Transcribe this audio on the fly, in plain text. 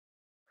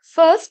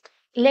First,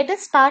 let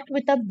us start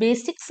with a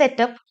basic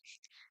setup.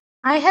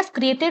 I have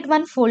created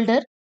one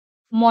folder,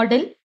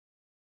 Model.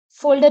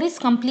 Folder is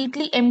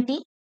completely empty.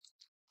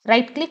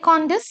 Right click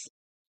on this.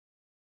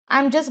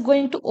 I'm just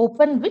going to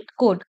open with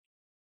code.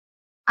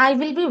 I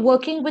will be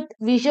working with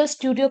Visual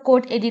Studio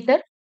Code Editor.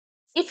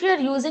 If you are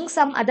using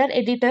some other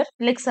editor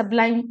like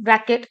Sublime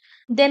Bracket,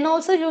 then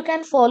also you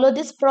can follow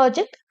this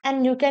project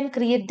and you can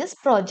create this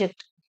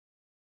project.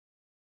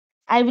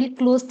 I will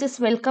close this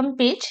welcome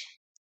page.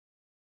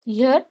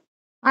 Here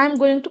I am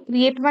going to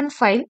create one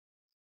file,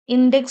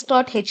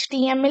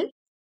 index.html,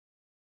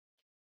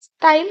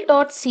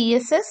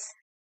 style.css,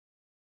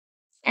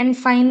 and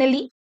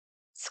finally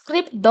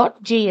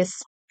script.js.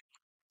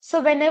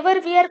 So whenever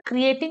we are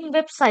creating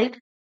website,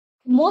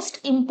 most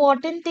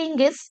important thing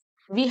is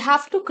we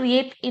have to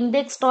create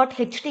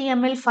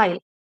index.html file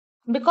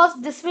because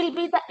this will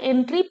be the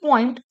entry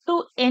point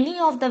to any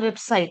of the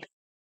website.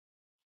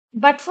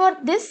 But for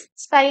this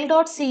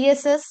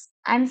style.css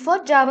and for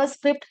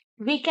JavaScript,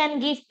 we can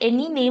give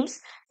any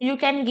names. You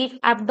can give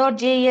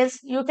app.js,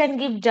 you can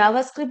give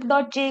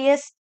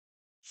javascript.js.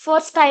 For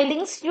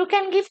stylings, you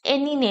can give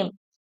any name.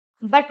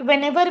 But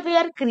whenever we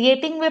are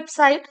creating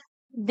website,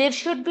 there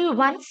should be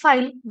one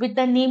file with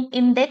the name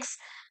index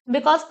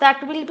because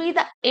that will be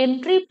the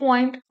entry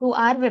point to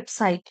our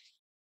website.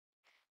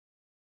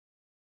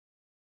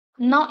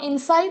 Now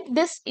inside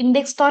this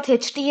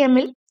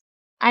index.html,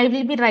 I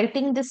will be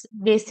writing this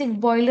basic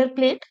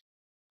boilerplate,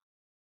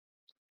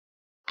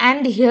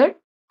 and here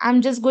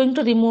I'm just going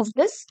to remove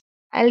this.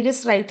 I'll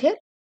just write here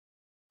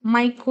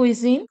my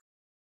cuisine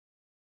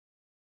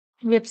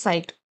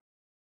website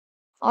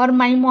or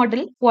my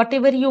model,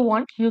 whatever you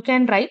want, you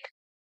can write.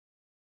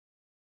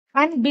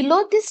 And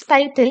below this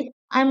title,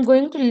 I'm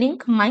going to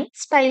link my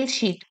style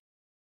sheet.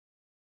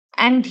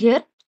 And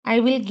here I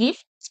will give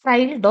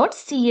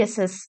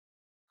style.css.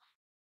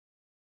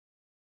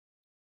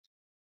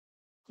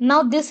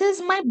 Now this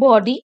is my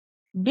body.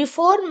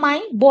 Before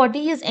my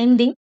body is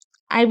ending,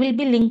 I will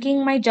be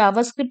linking my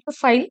JavaScript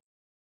file.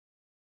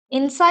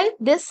 Inside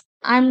this,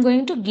 I am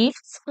going to give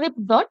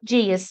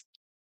script.js.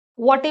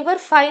 Whatever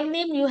file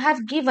name you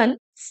have given,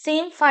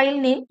 same file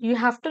name you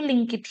have to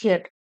link it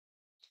here.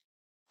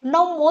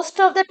 Now most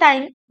of the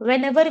time,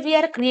 whenever we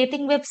are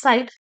creating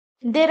website,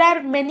 there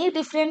are many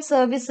different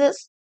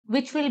services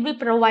which will be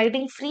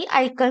providing free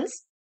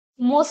icons.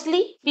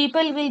 Mostly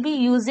people will be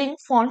using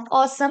Font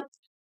Awesome,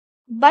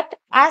 but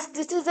as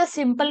this is a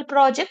simple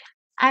project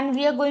and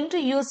we are going to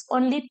use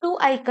only two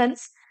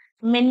icons,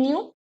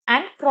 menu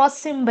and cross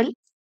symbol.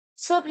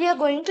 So we are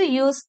going to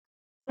use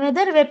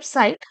another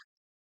website.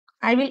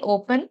 I will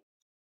open,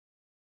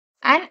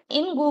 and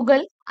in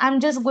Google,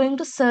 I'm just going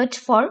to search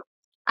for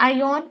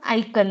Ion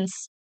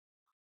icons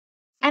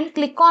and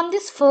click on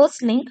this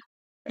first link,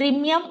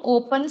 premium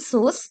open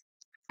source.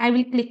 I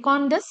will click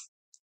on this,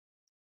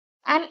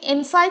 and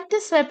inside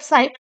this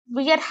website,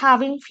 we are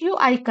having few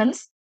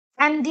icons,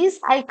 and these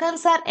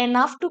icons are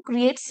enough to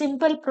create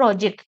simple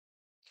project.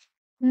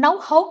 Now,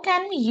 how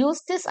can we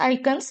use these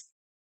icons?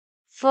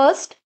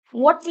 First,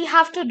 what we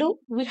have to do,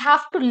 we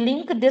have to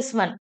link this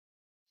one.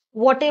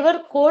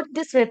 Whatever code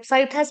this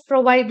website has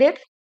provided,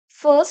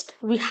 first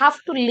we have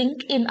to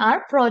link in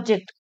our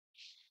project.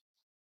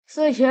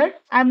 So here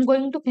I'm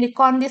going to click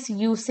on this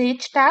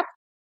usage tab.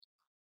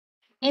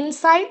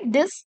 Inside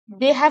this,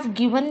 they have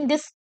given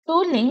this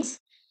two links,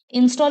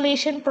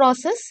 installation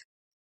process.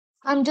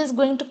 I'm just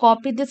going to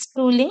copy these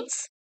two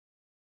links.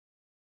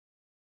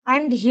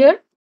 And here,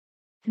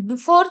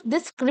 before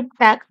this script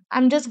tag,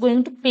 I'm just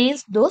going to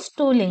paste those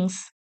two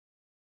links.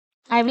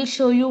 I will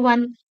show you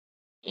one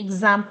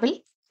example.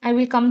 I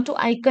will come to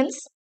icons.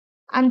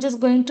 I'm just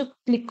going to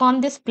click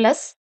on this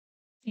plus.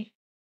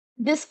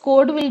 This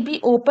code will be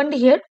opened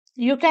here.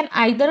 You can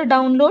either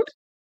download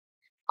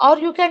or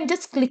you can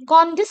just click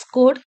on this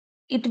code.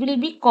 It will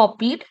be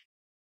copied,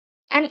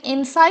 and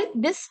inside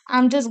this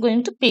I'm just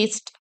going to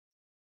paste.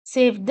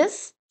 Save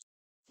this.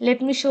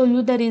 Let me show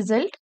you the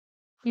result.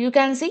 You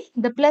can see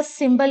the plus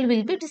symbol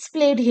will be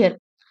displayed here.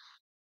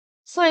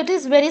 So it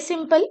is very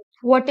simple.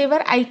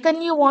 Whatever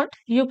icon you want,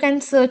 you can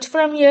search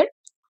from here.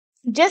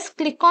 Just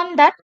click on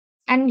that,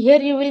 and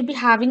here you will be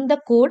having the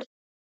code.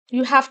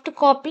 You have to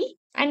copy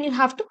and you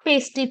have to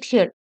paste it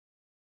here.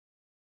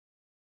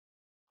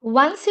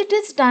 Once it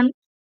is done,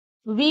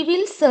 we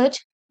will search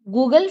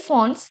Google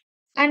Fonts,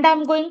 and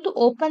I'm going to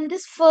open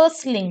this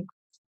first link.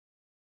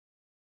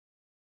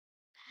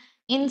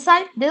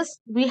 Inside this,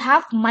 we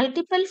have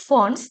multiple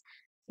fonts,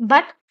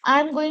 but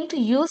I'm going to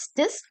use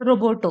this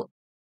Roboto.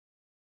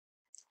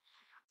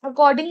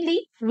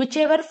 Accordingly,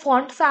 whichever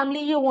font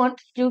family you want,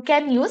 you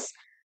can use.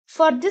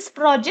 For this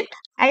project,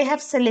 I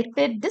have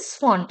selected this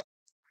font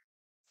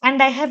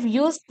and I have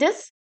used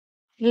this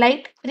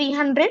light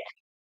 300.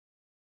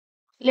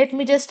 Let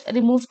me just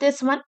remove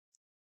this one.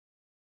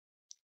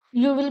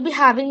 You will be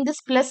having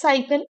this plus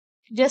icon.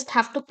 Just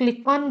have to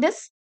click on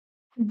this.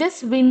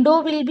 This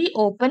window will be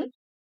open.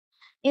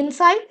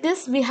 Inside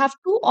this, we have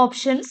two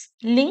options,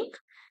 link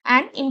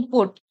and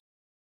import.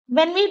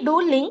 When we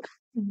do link,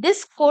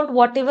 this code,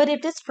 whatever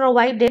it is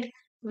provided,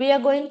 we are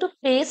going to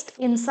paste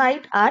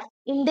inside our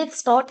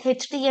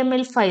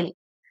index.html file.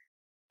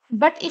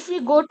 But if we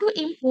go to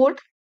import,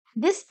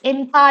 this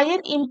entire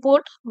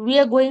import we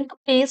are going to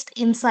paste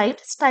inside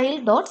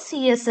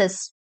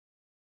style.css,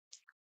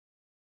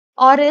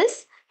 or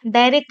else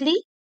directly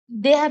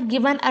they have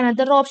given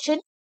another option.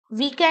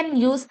 We can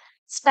use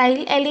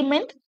style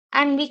element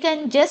and we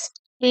can just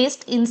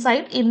paste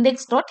inside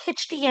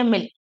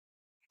index.html.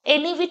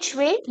 Any which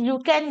way you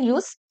can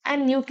use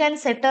and you can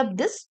set up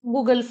this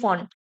Google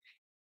font.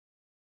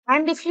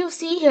 And if you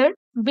see here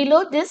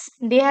below this,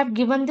 they have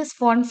given this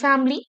font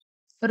family,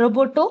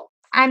 Roboto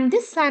and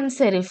this sans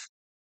serif.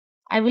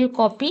 I will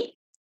copy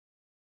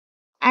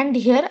and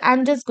here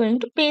I'm just going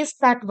to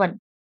paste that one.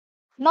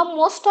 Now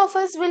most of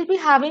us will be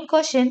having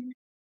question,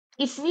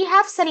 if we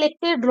have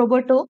selected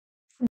Roboto,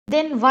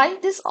 then why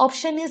this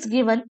option is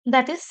given,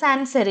 that is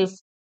sans serif.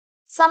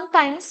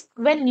 Sometimes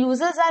when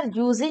users are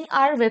using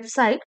our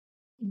website,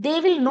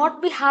 they will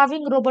not be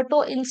having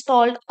Roboto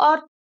installed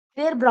or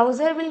their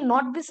browser will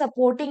not be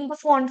supporting the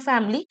font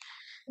family.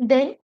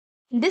 Then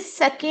this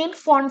second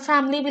font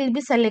family will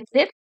be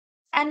selected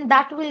and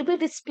that will be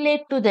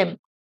displayed to them.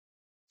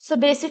 So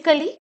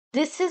basically,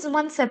 this is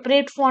one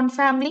separate font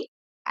family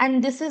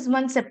and this is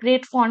one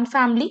separate font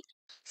family.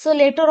 So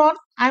later on,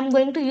 I'm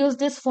going to use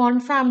this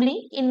font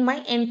family in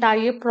my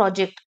entire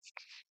project.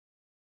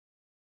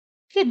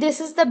 Okay, this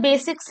is the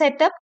basic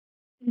setup.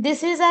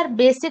 This is our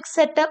basic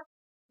setup.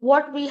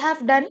 What we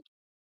have done,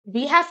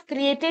 we have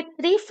created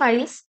three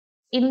files,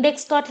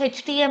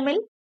 index.html,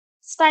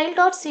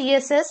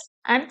 style.css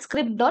and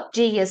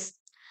script.js.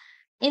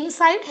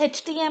 Inside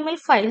HTML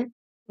file,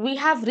 we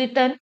have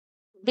written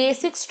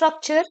basic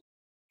structure,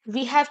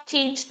 we have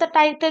changed the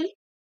title,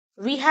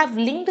 we have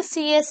linked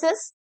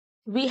CSS,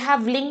 we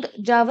have linked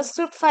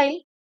JavaScript file,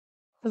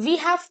 we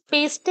have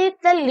pasted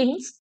the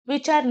links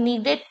which are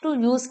needed to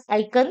use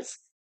icons,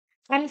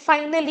 and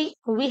finally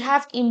we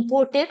have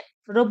imported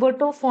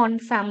Roboto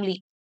font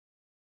family.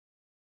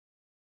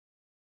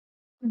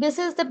 This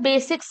is the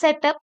basic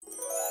setup.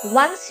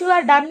 Once you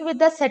are done with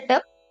the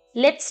setup,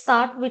 let's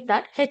start with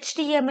that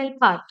HTML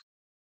part.